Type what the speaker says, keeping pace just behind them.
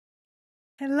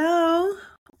Hello,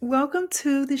 welcome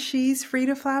to the She's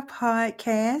Free2Fly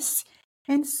podcast,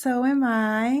 and so am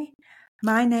I.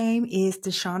 My name is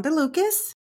Deshaunda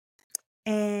Lucas,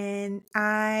 and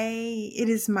it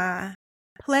is my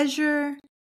pleasure,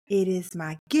 it is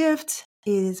my gift,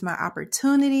 it is my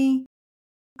opportunity,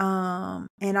 and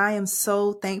I am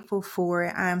so thankful for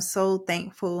it. I am so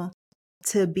thankful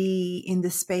to be in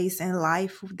the space and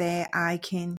life that I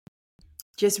can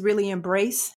just really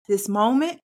embrace this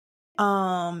moment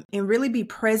and really be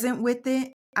present with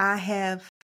it. I have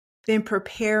been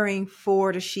preparing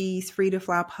for the She's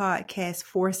Free2Fly podcast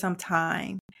for some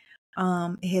time.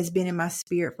 It has been in my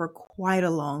spirit for quite a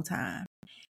long time.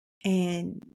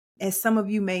 And as some of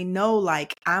you may know,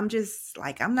 I'm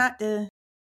not the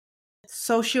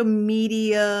social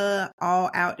media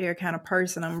all out there kind of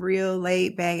person. I'm real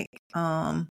laid back.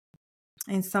 And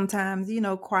sometimes,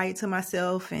 quiet to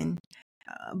myself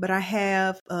but I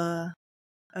have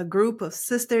a group of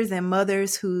sisters and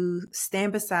mothers who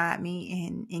stand beside me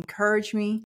and encourage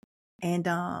me and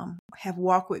have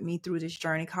walked with me through this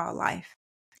journey called life.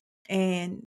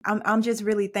 And I'm just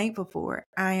really thankful for it.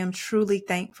 I am truly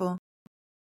thankful.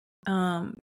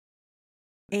 And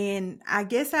I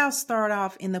guess I'll start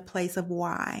off in the place of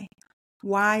why.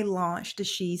 Why launch the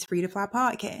She's Free2Fly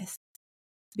podcast?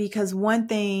 Because one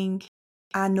thing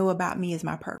I know about me is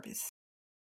my purpose.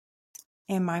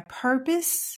 And my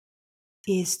purpose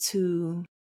is to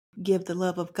give the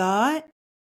love of God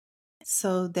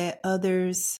so that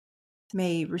others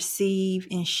may receive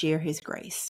and share his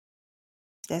grace.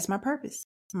 That's my purpose.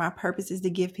 My purpose is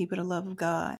to give people the love of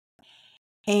God.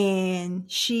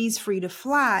 And She's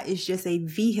Free2Fly is just a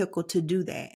vehicle to do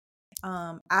that.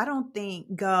 I don't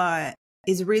think God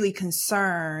is really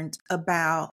concerned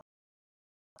about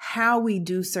how we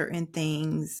do certain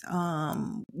things,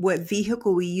 what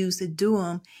vehicle we use to do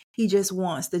them. He just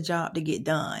wants the job to get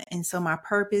done. And so my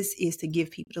purpose is to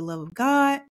give people the love of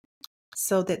God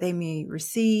so that they may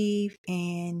receive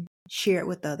and share it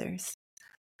with others.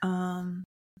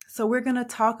 So we're going to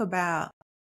talk about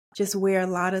just where a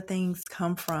lot of things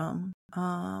come from.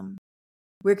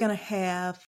 We're going to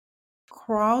have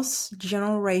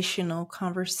cross-generational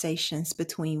conversations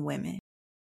between women.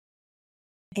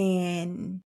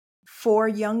 And for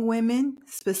young women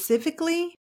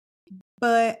specifically,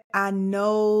 but I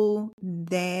know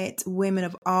that women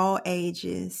of all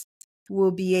ages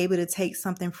will be able to take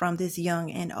something from this,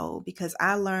 young and old, because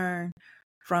I learned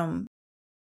from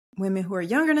women who are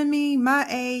younger than me, my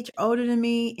age, older than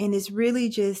me, and it's really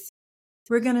just,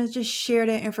 we're going to just share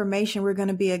that information. We're going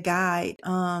to be a guide.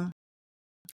 I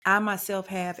myself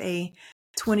have a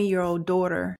 20-year-old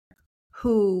daughter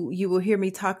who you will hear me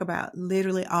talk about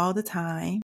literally all the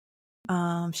time.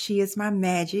 She is my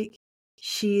magic.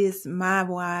 She is my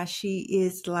why. She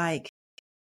is like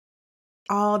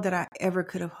all that I ever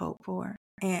could have hoped for.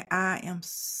 And I am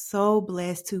so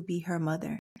blessed to be her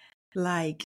mother.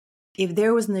 Like, if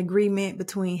there was an agreement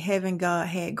between heaven, God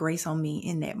had grace on me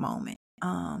in that moment.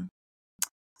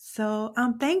 So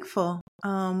I'm thankful.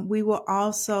 We will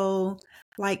also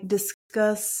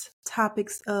discuss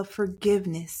topics of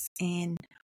forgiveness and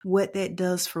what that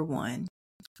does for one.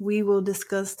 We will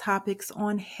discuss topics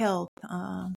on health.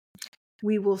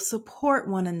 We will support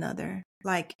one another.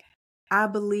 I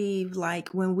believe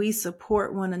when we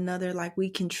support one another, we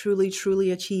can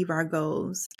truly achieve our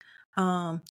goals.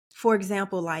 For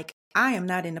example, I am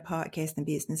not in the podcasting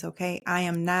business, okay? I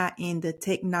am not in the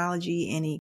technology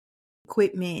and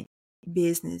equipment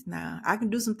business. Now, I can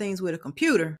do some things with a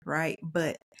computer, right?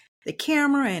 But the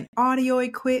camera and audio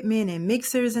equipment and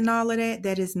mixers and all of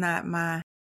that is not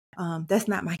that's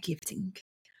not my gifting.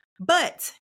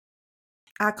 But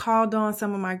I called on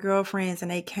some of my girlfriends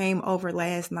and they came over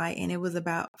last night, and it was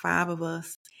about 5 of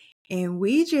us. And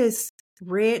we just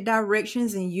read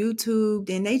directions in YouTube,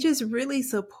 and they just really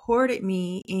supported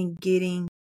me in getting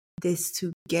this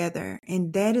together.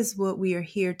 And that is what we are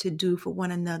here to do for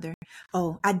one another.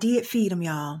 Oh, I did feed them,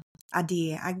 y'all. I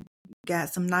did. I got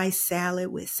some nice salad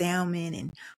with salmon,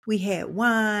 and we had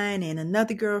wine, and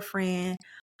another girlfriend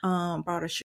brought a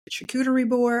charcuterie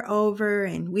board over,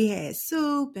 and we had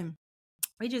soup, and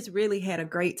we just really had a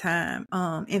great time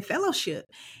in fellowship.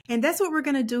 And that's what we're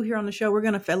going to do here on the show. We're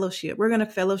going to fellowship. We're going to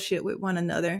fellowship with one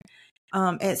another.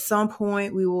 At some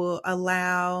point, we will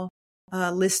allow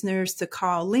listeners to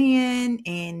call in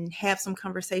and have some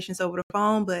conversations over the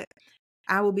phone. But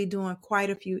I will be doing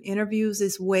quite a few interviews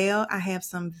as well. I have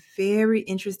some very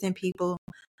interesting people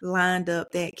lined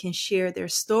up that can share their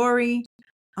story,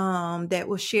 that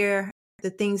will share the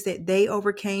things that they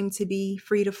overcame to be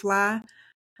free to fly.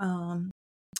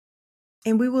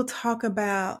 And we will talk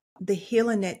about the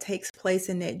healing that takes place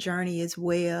in that journey as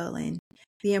well, and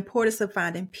the importance of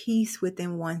finding peace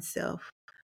within oneself.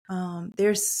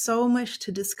 There's so much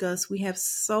to discuss. We have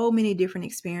so many different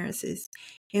experiences,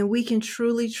 and we can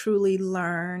truly, truly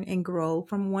learn and grow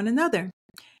from one another.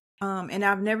 And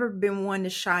I've never been one to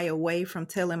shy away from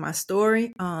telling my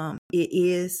story. It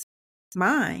is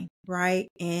mine, right?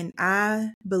 And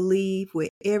I believe with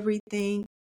everything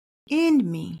in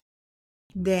me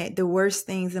that the worst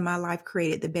things in my life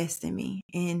created the best in me.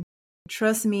 And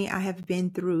trust me, I have been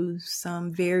through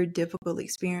some very difficult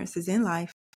experiences in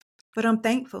life, but I'm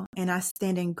thankful, and I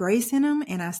stand in grace in them,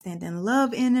 and I stand in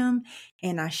love in them,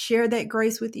 and I share that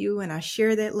grace with you, and I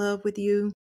share that love with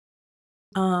you.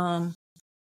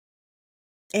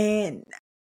 And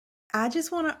I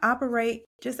just want to operate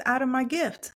just out of my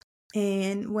gift.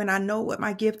 And when I know what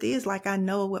my gift is, like I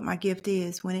know what my gift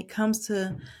is, when it comes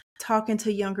to talking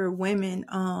to younger women,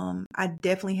 I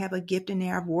definitely have a gift in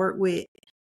there. I've worked with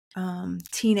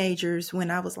teenagers when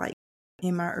I was like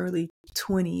in my early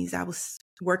 20s. I was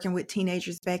working with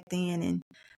teenagers back then, and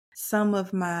some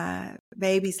of my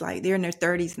babies, like they're in their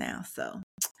 30s now. So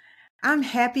I'm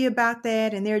happy about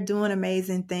that, and they're doing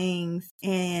amazing things.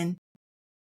 And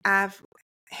I've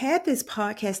had this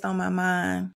podcast on my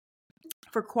mind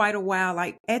for quite a while.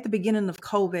 Like at the beginning of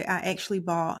COVID, I actually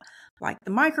bought like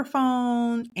the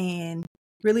microphone and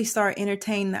really started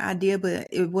entertaining the idea, but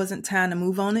it wasn't time to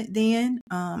move on it then.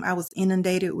 I was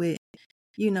inundated with,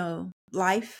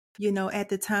 life, at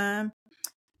the time.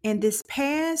 And this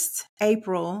past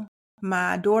April,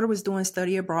 my daughter was doing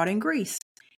study abroad in Greece.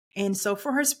 And so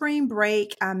for her spring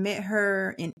break, I met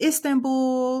her in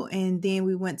Istanbul, and then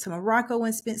we went to Morocco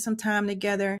and spent some time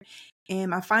together.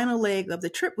 And my final leg of the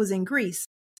trip was in Greece.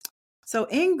 So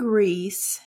in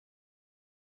Greece,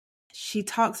 she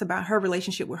talks about her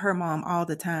relationship with her mom all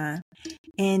the time.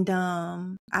 And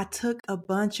I took a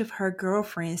bunch of her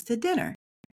girlfriends to dinner.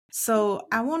 So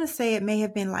I want to say it may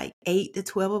have been like 8 to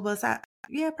 12 of us.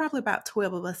 Probably about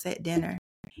 12 of us at dinner.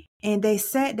 And they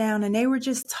sat down and they were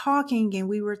just talking, and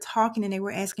we were talking, and they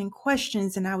were asking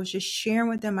questions, and I was just sharing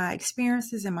with them my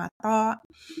experiences and my thought.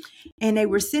 And they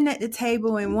were sitting at the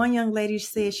table, and one young lady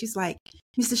said, she's like,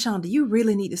 "Mr. Shonda, you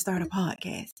really need to start a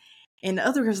podcast." And the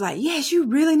other was like, "Yes, you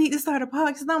really need to start a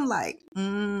podcast." And I'm like,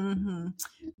 I'm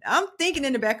thinking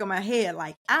in the back of my head,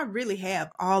 like, I really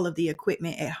have all of the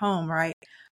equipment at home, right?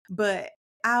 But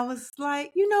I was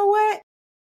like, you know what?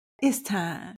 It's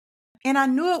time. And I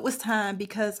knew it was time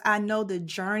because I know the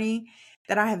journey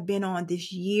that I have been on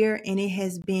this year, and it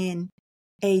has been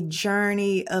a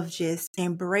journey of just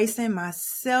embracing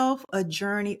myself, a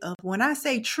journey of, when I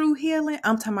say true healing,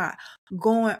 I'm talking about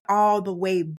going all the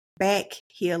way back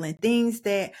healing things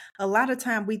that a lot of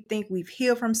time we think we've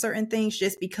healed from certain things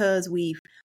just because we've,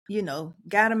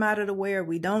 got them out of the way, or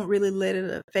we don't really let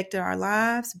it affect our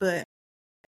lives. But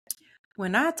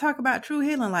when I talk about true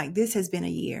healing, like, this has been a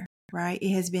year. Right? It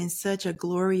has been such a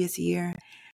glorious year,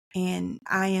 and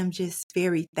I am just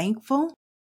very thankful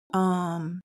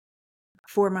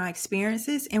for my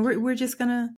experiences, and we're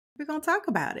gonna talk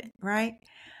about it, right?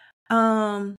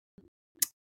 And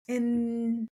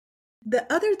the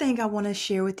other thing I want to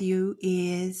share with you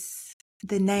is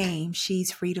the name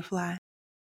She's Free to Fly.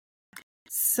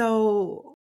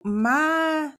 So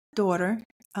my daughter,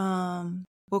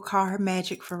 we'll call her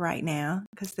Magic for right now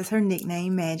because that's her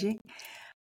nickname, Magic.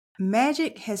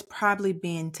 Magic has probably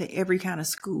been to every kind of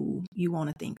school you want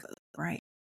to think of, right?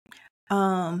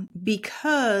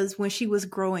 Because when she was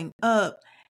growing up,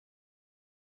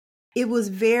 it was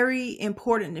very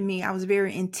important to me. I was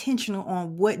very intentional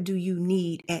on what do you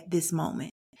need at this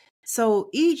moment. So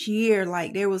each year,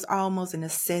 like, there was almost an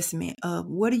assessment of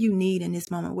what do you need in this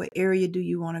moment? What area do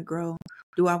you want to grow?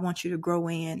 Do I want you to grow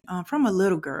in? From a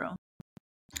little girl.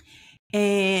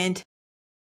 And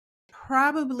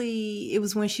probably it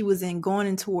was when she was going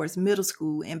in towards middle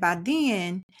school. And by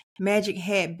then, Magic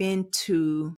had been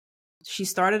she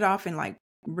started off in like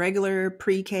regular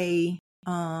pre-K,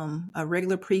 a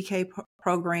regular pre-K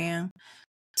program,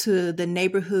 to the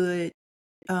neighborhood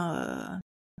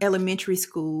elementary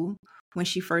school when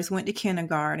she first went to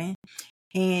kindergarten.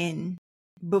 And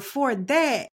before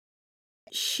that,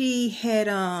 she had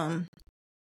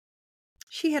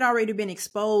already been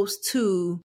exposed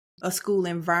to a school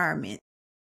environment.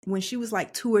 When she was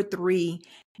like 2 or 3,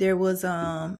 there was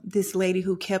this lady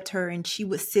who kept her, and she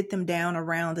would sit them down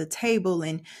around the table.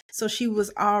 And so she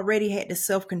was already had the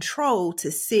self-control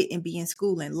to sit and be in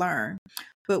school and learn.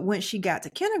 But when she got to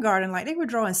kindergarten, like, they were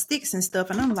drawing sticks and stuff.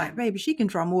 And I'm like, baby, she can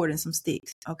draw more than some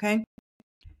sticks. Okay.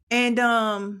 And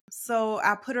so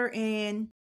I put her in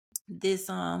this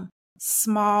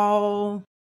small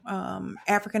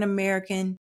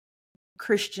African-American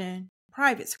Christian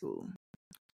private school.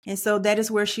 And so that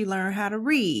is where she learned how to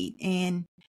read. And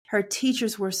her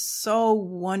teachers were so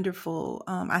wonderful.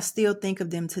 I still think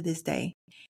of them to this day.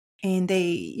 And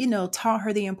they, taught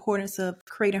her the importance of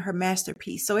creating her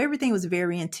masterpiece. So everything was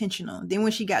very intentional. Then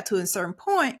when she got to a certain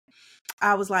point,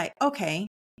 I was like, okay,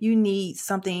 you need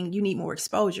more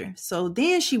exposure. So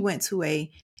then she went to a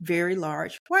very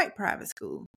large white private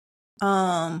school.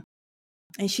 And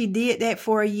she did that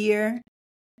for a year.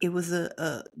 It was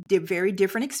a very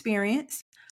different experience.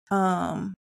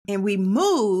 And we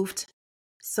moved.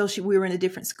 So we were in a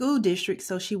different school district.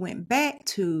 So she went back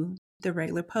to the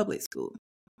regular public school.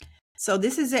 So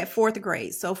this is at 4th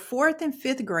grade. So 4th and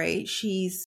 5th grade,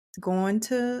 she's going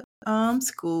to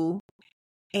school.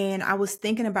 And I was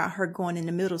thinking about her going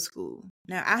into middle school.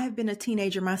 Now, I have been a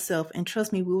teenager myself, and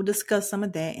trust me, we will discuss some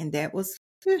of that. And that was,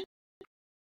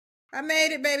 I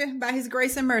made it, baby, by His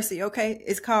grace and mercy. Okay,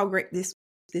 it's called great. This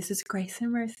is grace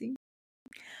and mercy.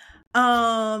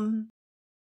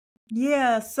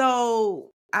 Yeah.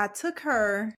 So I took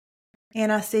her,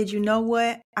 and I said, you know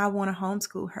what? I want to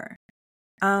homeschool her.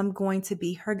 I'm going to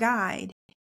be her guide.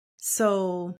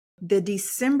 So the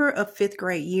December of 5th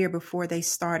grade year, before they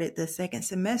started the second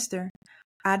semester,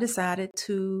 I decided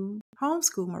to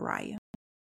homeschool Mariah.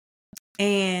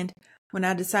 And when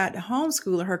I decided to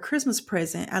homeschool her Christmas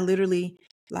present, I literally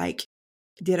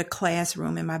did a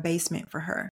classroom in my basement for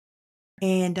her.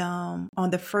 And on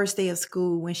the first day of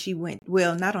school, when she went,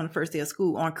 well, not on the first day of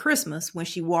school, on Christmas, when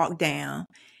she walked down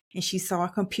and she saw a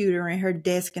computer and her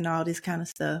desk and all this kind of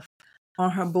stuff,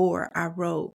 on her board, I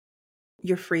wrote,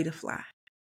 "You're free to fly.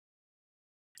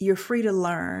 You're free to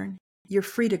learn. You're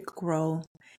free to grow.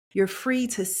 You're free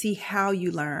to see how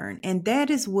you learn." And that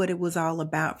is what it was all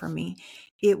about for me.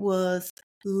 It was,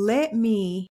 let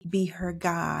me be her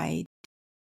guide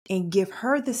and give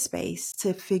her the space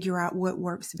to figure out what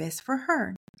works best for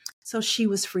her. So she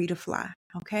was free to fly.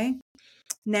 Okay.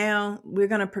 Now we're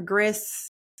going to progress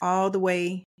all the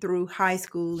way through high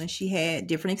school, and she had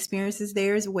different experiences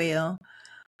there as well.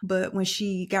 But when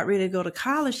she got ready to go to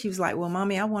college, she was like, well,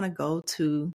 Mommy, I want to go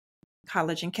to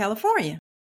college in California.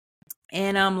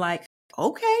 And I'm like,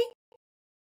 okay,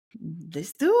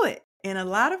 let's do it. And a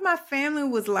lot of my family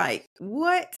was like,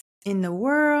 what in the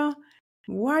world?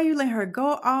 Why are you letting her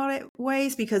go all that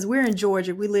ways? Because we're in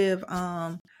Georgia. We live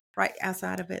right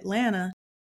outside of Atlanta.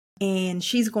 And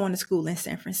she's going to school in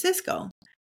San Francisco.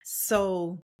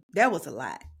 So that was a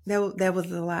lot. That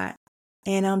was a lot.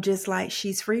 And I'm just like,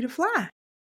 she's free to fly.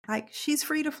 She's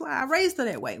free to fly. I raised her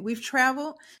that way. We've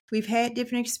traveled. We've had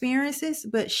different experiences,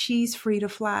 but she's free to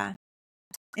fly.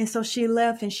 And so she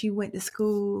left and she went to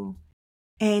school.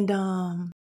 And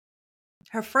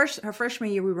her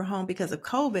freshman year, we were home because of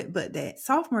COVID. But that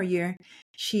sophomore year,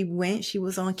 she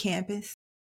was on campus.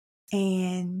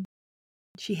 And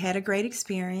she had a great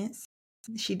experience.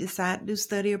 She decided to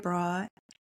study abroad.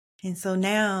 And so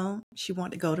now she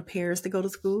wanted to go to Paris to go to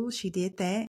school. She did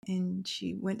that. And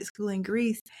she went to school in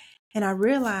Greece. And I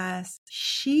realized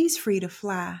she's free to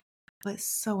fly, but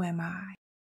so am I.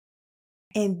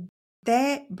 And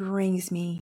that brings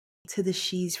me to the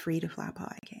She's Free to Fly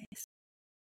podcast.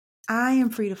 I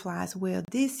am free to fly as well.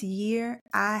 This year,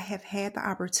 I have had the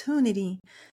opportunity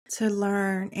to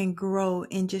learn and grow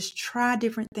and just try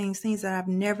different things that I've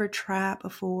never tried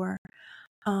before.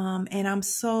 And I'm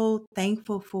so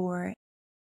thankful for it.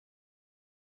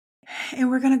 And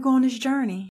we're going to go on this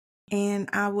journey. And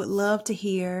I would love to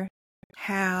hear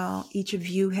how each of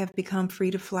you have become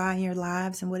free to fly in your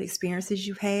lives and what experiences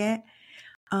you've had.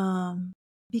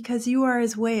 Because you are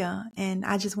as well. And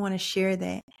I just want to share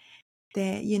that,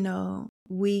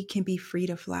 we can be free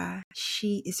to fly.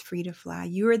 She is free to fly.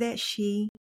 You are that she.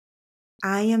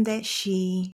 I am that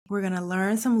she. We're going to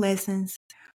learn some lessons.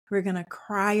 We're going to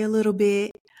cry a little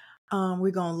bit.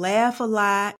 We're going to laugh a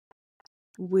lot.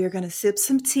 We're going to sip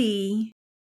some tea.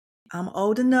 I'm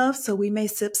old enough, so we may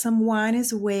sip some wine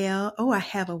as well. Oh, I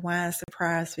have a wine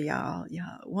surprise for y'all.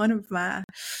 One of my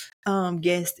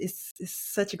guests is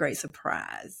such a great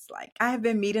surprise. I have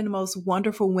been meeting the most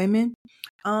wonderful women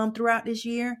throughout this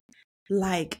year.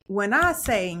 When I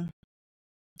say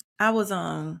I was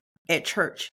at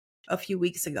church a few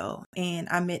weeks ago and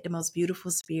I met the most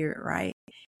beautiful spirit, right?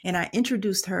 And I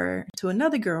introduced her to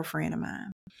another girlfriend of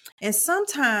mine. And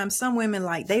sometimes some women,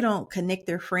 they don't connect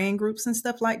their friend groups and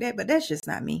stuff like that, but that's just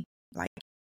not me.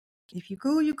 If you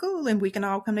cool, you cool, and we can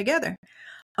all come together.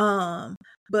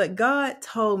 But God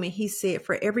told me, He said,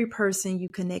 for every person you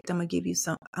connect, I'm going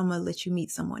to let you meet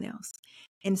someone else.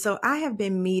 And so I have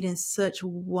been meeting such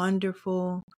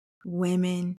wonderful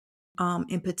women,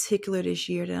 in particular this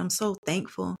year, that I'm so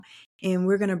thankful. And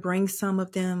we're going to bring some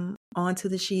of them onto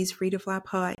the She's Free to Fly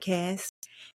podcast.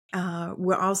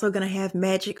 We're also going to have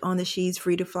magic on the She's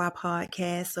Free to Fly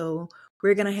podcast. So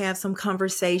we're going to have some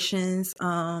conversations.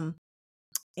 And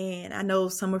I know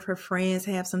some of her friends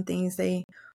have some things they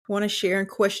want to share and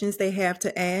questions they have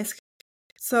to ask.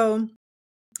 So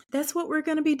that's what we're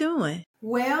going to be doing.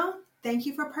 Well, thank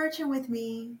you for perching with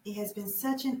me. It has been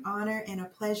such an honor and a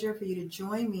pleasure for you to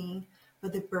join me for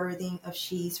the birthing of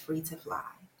She's Free to Fly.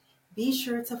 Be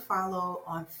sure to follow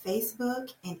on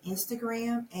Facebook and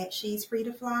Instagram at She's Free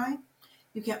to Fly.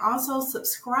 You can also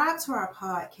subscribe to our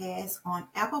podcast on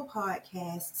Apple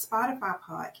Podcasts, Spotify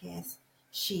Podcasts,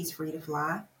 She's Free to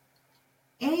Fly.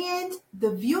 And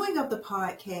the viewing of the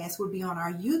podcast will be on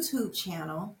our YouTube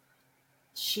channel,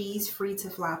 She's Free to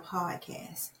Fly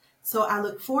Podcast. So I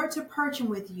look forward to perching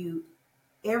with you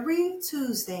every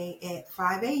Tuesday at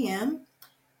 5 a.m.,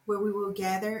 where we will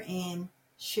gather and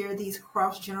share these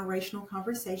cross-generational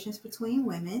conversations between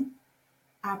women.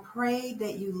 I pray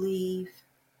that you leave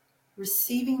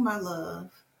receiving my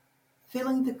love,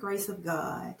 feeling the grace of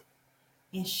God,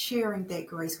 and sharing that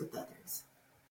grace with others.